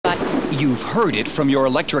You've heard it from your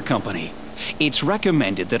electric company. It's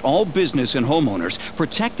recommended that all business and homeowners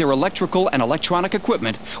protect their electrical and electronic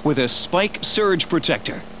equipment with a spike surge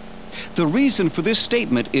protector. The reason for this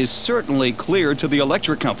statement is certainly clear to the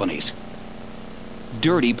electric companies.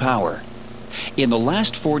 Dirty power. In the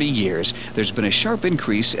last 40 years, there's been a sharp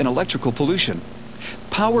increase in electrical pollution.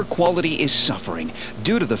 Power quality is suffering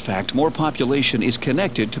due to the fact more population is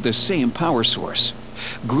connected to the same power source.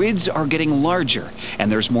 Grids are getting larger,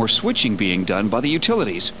 and there's more switching being done by the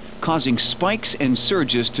utilities, causing spikes and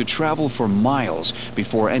surges to travel for miles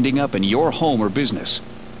before ending up in your home or business.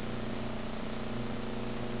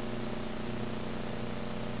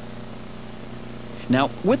 Now,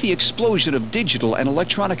 with the explosion of digital and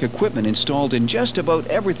electronic equipment installed in just about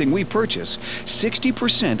everything we purchase,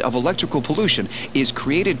 60% of electrical pollution is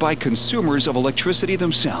created by consumers of electricity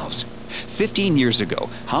themselves. 15 years ago,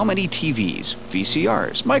 how many TVs,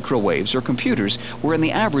 VCRs, microwaves, or computers were in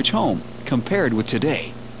the average home compared with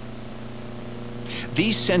today?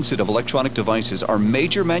 These sensitive electronic devices are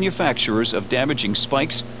major manufacturers of damaging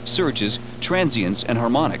spikes, surges, transients, and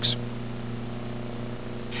harmonics.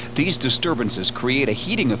 These disturbances create a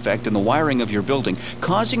heating effect in the wiring of your building,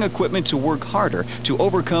 causing equipment to work harder to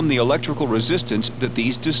overcome the electrical resistance that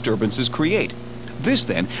these disturbances create. This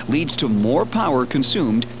then leads to more power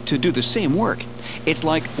consumed to do the same work. It's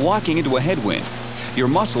like walking into a headwind. Your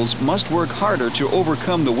muscles must work harder to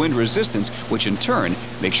overcome the wind resistance, which in turn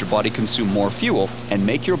makes your body consume more fuel and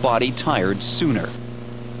make your body tired sooner.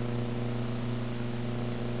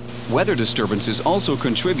 Weather disturbances also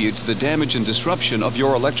contribute to the damage and disruption of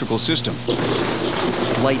your electrical system.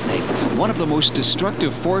 Lightning, one of the most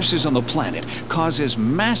destructive forces on the planet, causes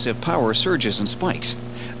massive power surges and spikes.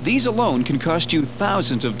 These alone can cost you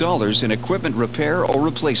thousands of dollars in equipment repair or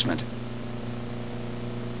replacement.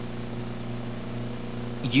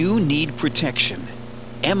 You need protection.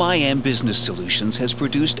 MIM Business Solutions has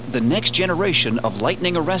produced the next generation of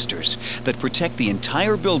lightning arresters that protect the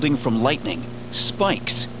entire building from lightning,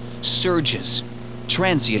 spikes, surges,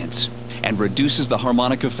 transients, and reduces the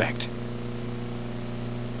harmonic effect.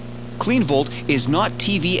 CleanVolt is not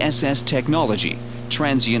TVSS technology,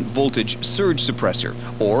 transient voltage surge suppressor,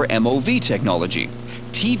 or MOV technology.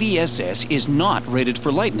 TVSS is not rated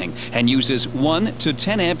for lightning and uses 1 to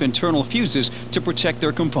 10 amp internal fuses to protect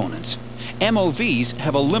their components. MOVs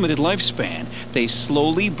have a limited lifespan. They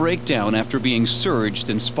slowly break down after being surged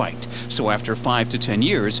and spiked, so after 5 to 10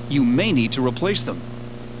 years, you may need to replace them.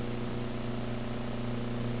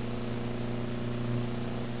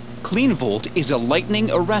 CleanVolt is a lightning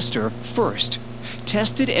arrestor first.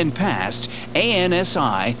 Tested and passed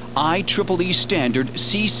ANSI IEEE standard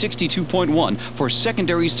C62.1 for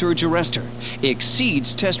secondary surge arrestor,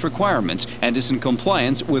 exceeds test requirements and is in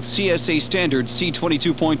compliance with CSA standard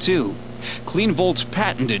C22.2. CleanVolt's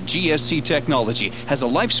patented GSC technology has a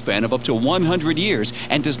lifespan of up to 100 years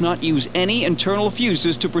and does not use any internal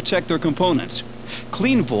fuses to protect their components.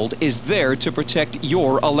 CleanVolt is there to protect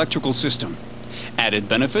your electrical system. Added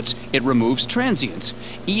benefits: it removes transients,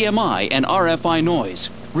 EMI and RFI noise,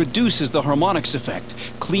 reduces the harmonics effect,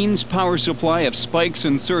 cleans power supply of spikes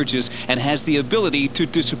and surges, and has the ability to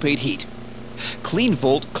dissipate heat.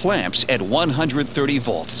 CleanVolt clamps at 130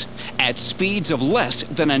 volts, at speeds of less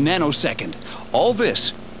than a nanosecond. All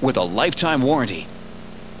this with a lifetime warranty.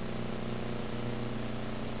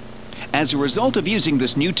 As a result of using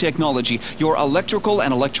this new technology, your electrical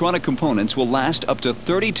and electronic components will last up to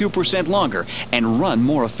 32% longer and run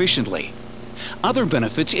more efficiently. Other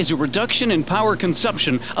benefits is a reduction in power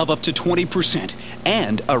consumption of up to 20%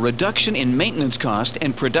 and a reduction in maintenance cost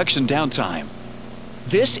and production downtime.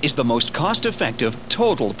 This is the most cost-effective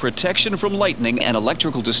total protection from lightning and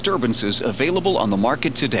electrical disturbances available on the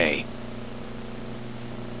market today.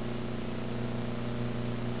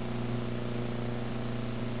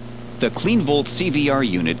 The CleanVolt CVR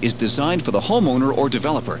unit is designed for the homeowner or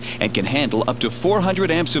developer and can handle up to 400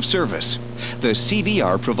 amps of service. The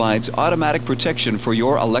CVR provides automatic protection for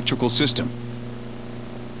your electrical system.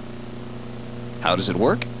 How does it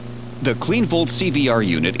work? The CleanVolt CVR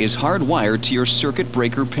unit is hardwired to your circuit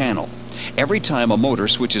breaker panel. Every time a motor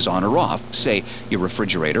switches on or off, say your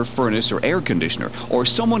refrigerator, furnace, or air conditioner, or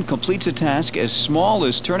someone completes a task as small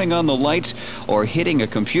as turning on the lights or hitting a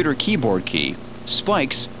computer keyboard key,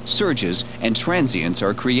 spikes, surges, and transients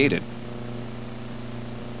are created.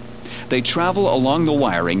 They travel along the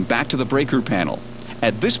wiring back to the breaker panel.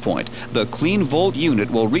 At this point, the CleanVolt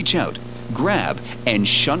unit will reach out, grab, and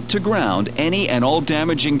shunt to ground any and all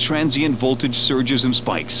damaging transient voltage surges and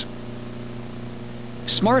spikes.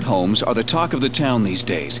 Smart homes are the talk of the town these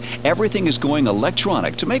days. Everything is going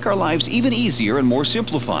electronic to make our lives even easier and more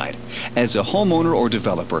simplified. As a homeowner or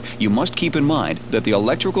developer, you must keep in mind that the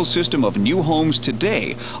electrical system of new homes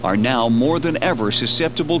today are now more than ever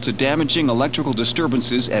susceptible to damaging electrical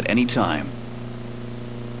disturbances at any time.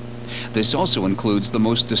 This also includes the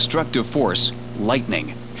most destructive force,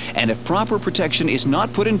 lightning. And if proper protection is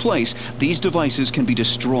not put in place, these devices can be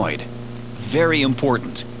destroyed. Very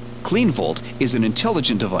important. CleanVolt is an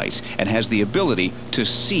intelligent device and has the ability to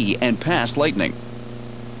see and pass lightning.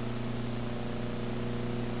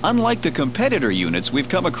 Unlike the competitor units we've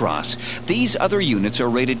come across, these other units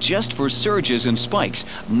are rated just for surges and spikes,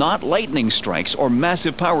 not lightning strikes or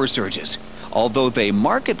massive power surges. Although they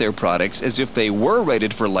market their products as if they were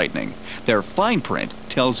rated for lightning, their fine print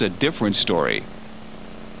tells a different story.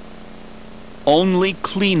 Only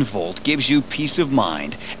CleanVolt gives you peace of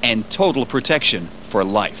mind and total protection for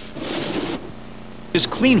life. Is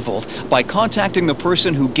CleanVolt by contacting the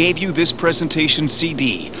person who gave you this presentation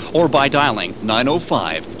CD or by dialing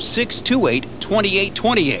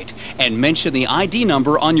 905-628-2828 and mention the ID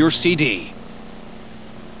number on your CD.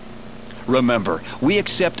 Remember, we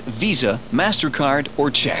accept Visa, MasterCard,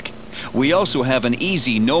 or check. We also have an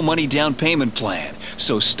easy no money down payment plan,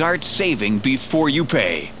 so start saving before you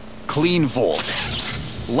pay.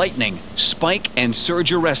 CleanVolt. Lightning, spike, and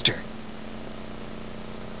surge arrestor.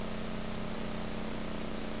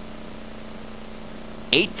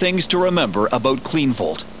 Eight things to remember about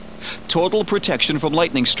CleanVolt. Total protection from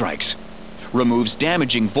lightning strikes. Removes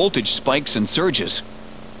damaging voltage spikes and surges.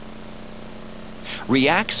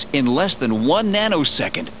 Reacts in less than 1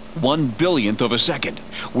 nanosecond, 1/1000th of a second,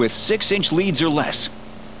 with 6-inch leads or less.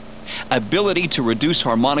 Ability to reduce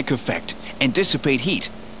harmonic effect and dissipate heat,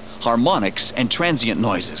 harmonics, and transient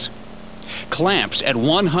noises. Clamps at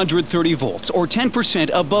 130 volts or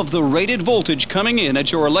 10% above the rated voltage coming in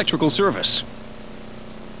at your electrical service.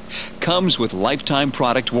 Comes with lifetime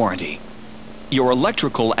product warranty. Your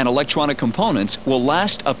electrical and electronic components will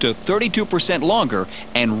last up to 32% longer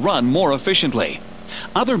and run more efficiently.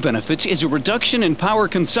 Other benefits is a reduction in power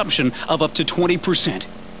consumption of up to 20%.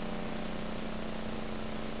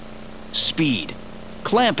 Speed,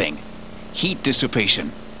 clamping, heat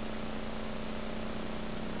dissipation.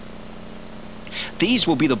 These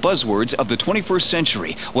will be the buzzwords of the 21st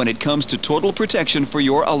century when it comes to total protection for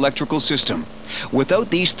your electrical system.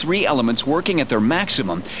 Without these three elements working at their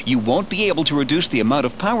maximum, you won't be able to reduce the amount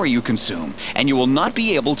of power you consume, and you will not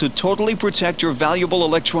be able to totally protect your valuable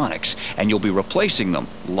electronics, and you'll be replacing them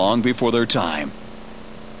long before their time.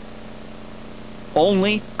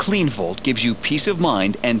 Only CleanVolt gives you peace of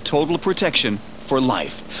mind and total protection for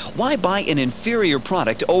life. Why buy an inferior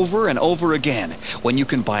product over and over again when you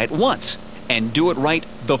can buy it once and do it right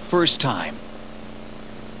the first time?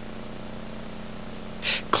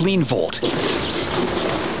 CleanVolt.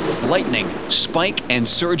 Lightning, spike, and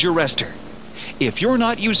surge arrestor. If you're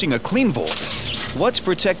not using a CleanVolt, what's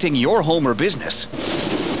protecting your home or business?